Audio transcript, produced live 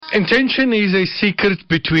Intention is a secret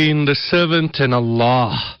between the servant and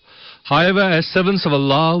Allah. However, as servants of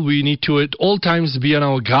Allah, we need to at all times be on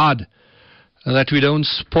our guard that we don't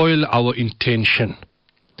spoil our intention.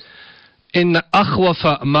 In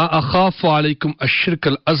akhwafa ma akhafu alaykum ash-shirk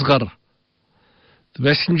al-asghar. The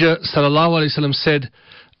Messenger sallallahu alaihi wasallam said,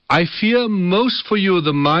 I fear most for you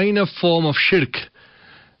the minor form of shirk.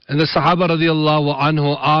 And the Sahaba radiallahu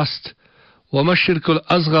anhu asked, وَمَا الشِّرْكُ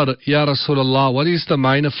الْأَصْغَرُ Ya Rasulullah, what is the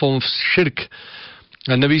minor form of shirk?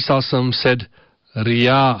 And Nabi sallallahu alaihi wasallam said,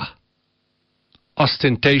 Riya,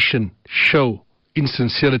 ostentation, show,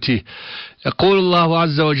 insincerity. يقول الله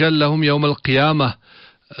عز وجل لهم يوم القيامة,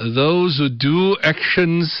 those who do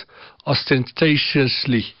actions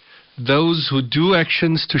ostentatiously, those who do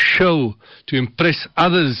actions to show, to impress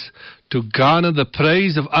others, to garner the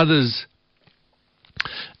praise of others,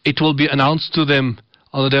 it will be announced to them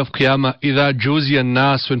on the day of Qiyamah, إِذَا جُوزِيَ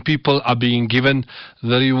النَّاسِ, when people are being given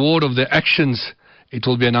the reward of their actions, it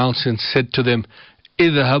will be announced and said to them,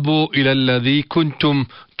 اذهبوا إلى الذي كنتم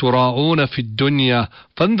تراعون في الدنيا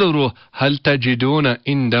فانظروا هل تجدون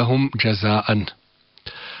عندهم جزاء.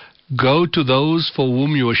 Go to those for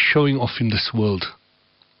whom you are showing off in this world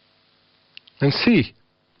and see,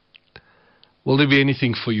 will there be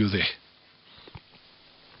anything for you there?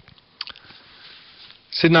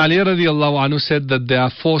 Sayyidina Ali radiallahu anhu said that there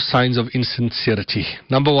are 4 signs of insincerity.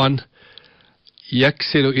 Number 1,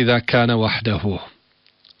 يكسل إذا كان وحده.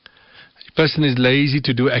 A person is lazy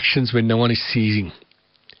to do actions when no one is seeing.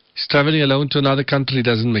 He's traveling alone to another country,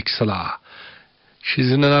 doesn't make salah.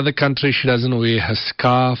 She's in another country, she doesn't wear her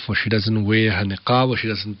scarf, or she doesn't wear her niqab, or she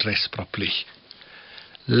doesn't dress properly.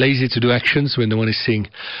 Lazy to do actions when no one is seeing.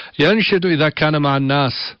 ينشد إذا كان مع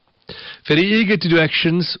الناس. Very eager to do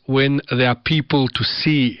actions when there are people to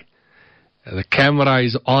see. The camera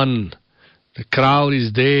is on, the crowd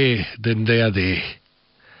is there, then they are there.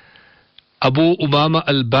 Abu Umama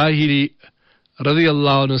al-Bahili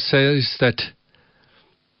radiyallahu anhu says that,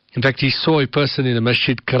 in fact, he saw a person in a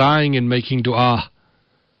masjid crying and making dua,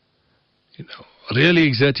 really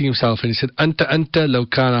exerting himself, and he said, Anta law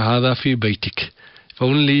kana hadha fi baytik. If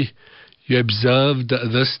only you observed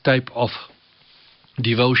this type of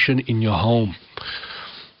devotion in your home.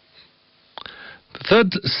 The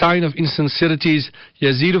third sign of insincerity is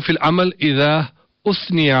yazidu fil amal idha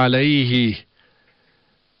uthni alayhi.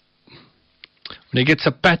 When he gets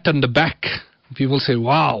a pat on the back, people say,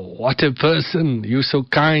 wow, what a person, you're so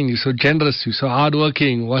kind, you're so generous, you're so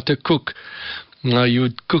hardworking, what a cook. You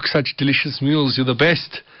cook such delicious meals, you're the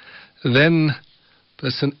best. Then the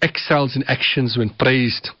person excels in actions when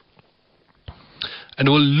praised, and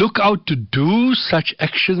will look out to do such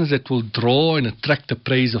actions that will draw and attract the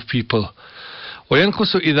praise of people.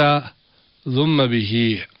 وَيَنْقُصُ إِذَا ذُمَّ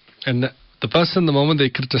بِهِ. And the person, the moment they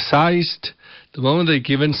criticized, the moment they're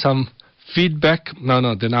given some feedback,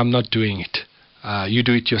 no, then I'm not doing it. You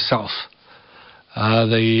do it yourself.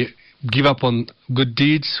 They give up on good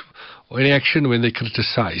deeds or any action when they're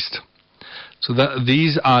criticized. So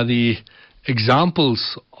these are the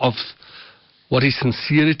examples of what is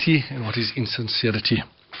sincerity and what is insincerity.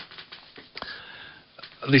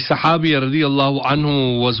 The Sahabi radiallahu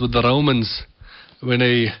anhu was with the Romans when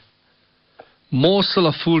a morsel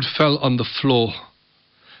of food fell on the floor.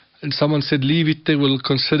 And someone said, leave it, they will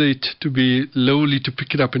consider it to be lowly to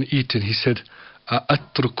pick it up and eat. And he said,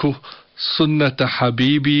 أَأَتْرُكُ سُنَّةَ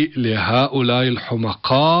حَبِيبِي لِهَؤُلَاءِ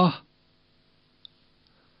الْحُمَقَاءِ.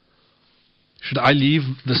 Should I leave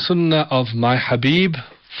the sunnah of my Habib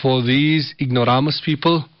for these ignoramus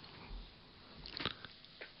people?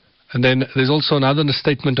 And then there's also another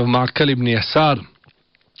statement of Ma'qal ibn Yasar.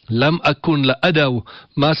 لم أكن لأدو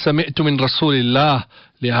ما سمعت من رسول الله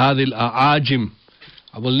لهذه الأعاجم.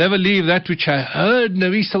 I will never leave that which I heard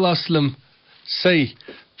Nabi Sallallahu Alaihi Wasallam say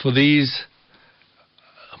for these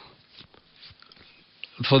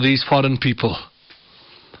foreign people.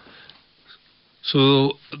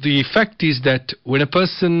 So the fact is that when a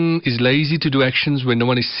person is lazy to do actions when no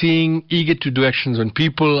one is seeing, eager to do actions when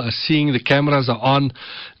people are seeing, the cameras are on,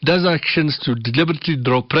 does actions to deliberately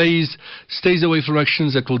draw praise, stays away from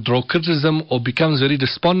actions that will draw criticism or becomes very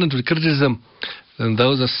despondent with criticism, then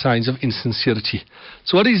those are signs of insincerity.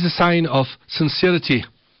 So what is the sign of sincerity?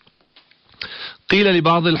 قِيلَ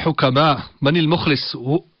لِبَعْضِ الْحُكَمَاءِ مَنِ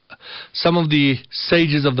الْمُخْلِصِ. Some of the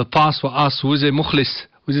sages of the past were asked, who is a mukhlis?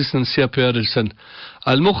 Who is a sincere person?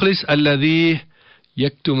 Al-mukhlis alladhi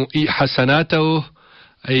yaktumu hasanatahu.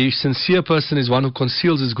 A sincere person is one who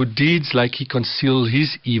conceals his good deeds like he conceals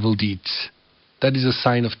his evil deeds. That is a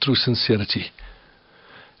sign of true sincerity.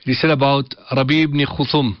 It is said about Rabi ibn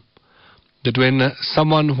Khuthum that when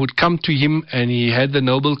someone would come to him and he had the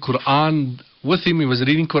noble Quran with him, he was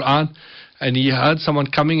reading Quran, and he heard someone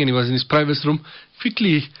coming and he was in his private room,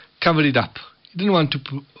 quickly covered it up. He didn't want to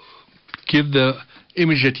give the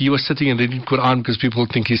image that he was sitting and reading Quran because people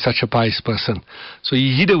think he's such a pious person. So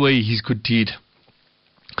he hid away his good deed.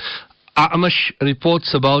 A'mash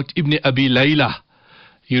reports about Ibn Abi Layla.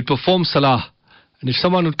 He would perform salah, and if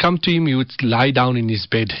someone would come to him, he would lie down in his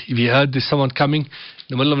bed. If he heard there's someone coming in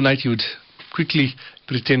the middle of the night, he would quickly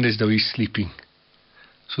pretend as though he's sleeping.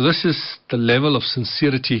 So this is the level of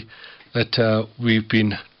sincerity that we've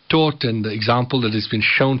been taught, and the example that has been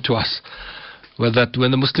shown to us. Where that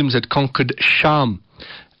when the Muslims had conquered Sham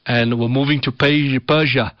and were moving to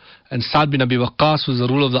Persia, and Sa'd bin Abi Waqqas was the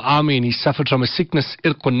ruler of the army, and he suffered from a sickness,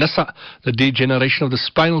 Irqun Nasa, the degeneration of the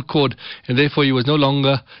spinal cord, and therefore he was no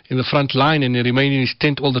longer in the front line, and he remained in his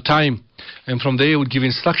tent all the time. And from there he would give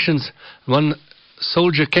instructions. One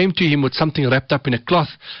soldier came to him with something wrapped up in a cloth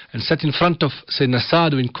and sat in front of Sayyidina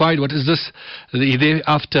Sa'd, who inquired, "What is this?" He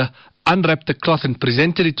thereafter unwrapped the cloth and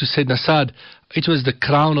presented it to Sayyidina Sa'd. It was the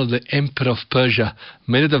crown of the Emperor of Persia,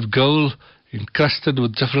 made of gold, encrusted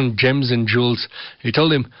with different gems and jewels. He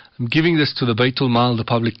told him, "I'm giving this to the Baytul Mal, the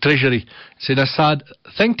public treasury." Sayyidina Sa'd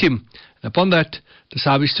thanked him. And upon that, the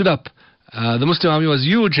Sahabi stood up. The Muslim army was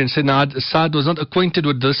huge, and Sayyidina Sa'd was not acquainted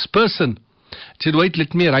with this person. He said, "Wait,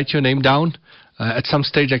 let me write your name down. At some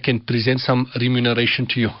stage I can present some remuneration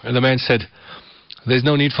to you." And the man said, "There's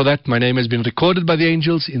no need for that. My name has been recorded by the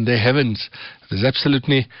angels in their heavens. There's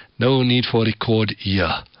absolutely no need for a record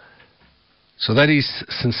here." So that is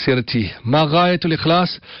sincerity. ما غاية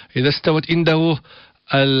الإخلاص إذا استوت عنده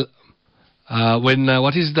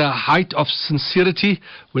what is the height of sincerity?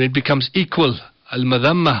 When it becomes equal.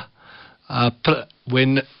 Al-madhamma,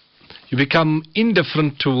 when you become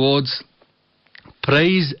indifferent towards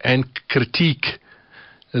praise and critique.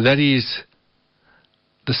 That is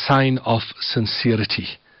the sign of sincerity.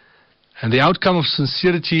 And the outcome of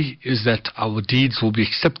sincerity is that our deeds will be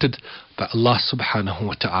accepted by Allah subhanahu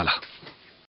wa ta'ala.